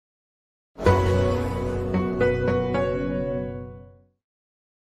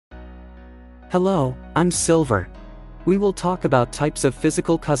Hello, I'm Silver. We will talk about types of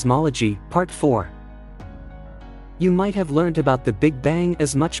physical cosmology, Part 4. You might have learned about the Big Bang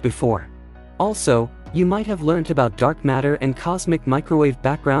as much before. Also, you might have learned about dark matter and cosmic microwave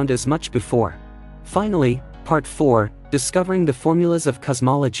background as much before. Finally, Part 4, discovering the formulas of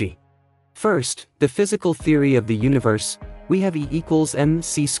cosmology. First, the physical theory of the universe. We have E equals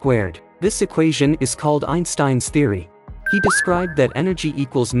mc squared. This equation is called Einstein's theory. He described that energy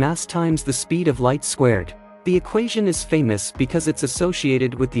equals mass times the speed of light squared. The equation is famous because it's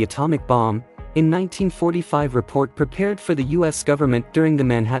associated with the atomic bomb, in 1945 report prepared for the US government during the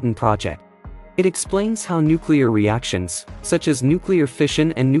Manhattan Project. It explains how nuclear reactions, such as nuclear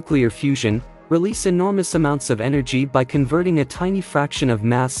fission and nuclear fusion, release enormous amounts of energy by converting a tiny fraction of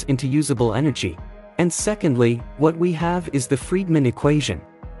mass into usable energy. And secondly, what we have is the Friedmann equation.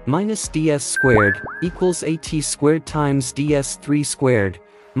 Minus ds squared equals at squared times ds3 squared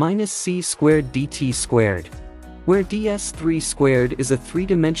minus c squared dt squared, where ds3 squared is a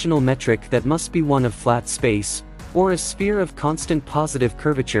three-dimensional metric that must be one of flat space, or a sphere of constant positive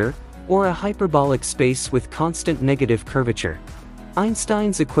curvature, or a hyperbolic space with constant negative curvature.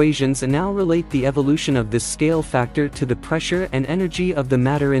 Einstein's equations now relate the evolution of this scale factor to the pressure and energy of the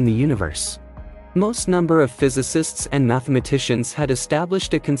matter in the universe. Most number of physicists and mathematicians had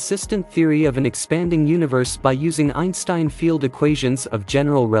established a consistent theory of an expanding universe by using Einstein field equations of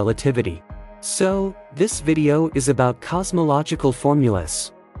general relativity. So, this video is about cosmological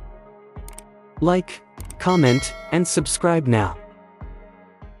formulas. Like, comment, and subscribe now.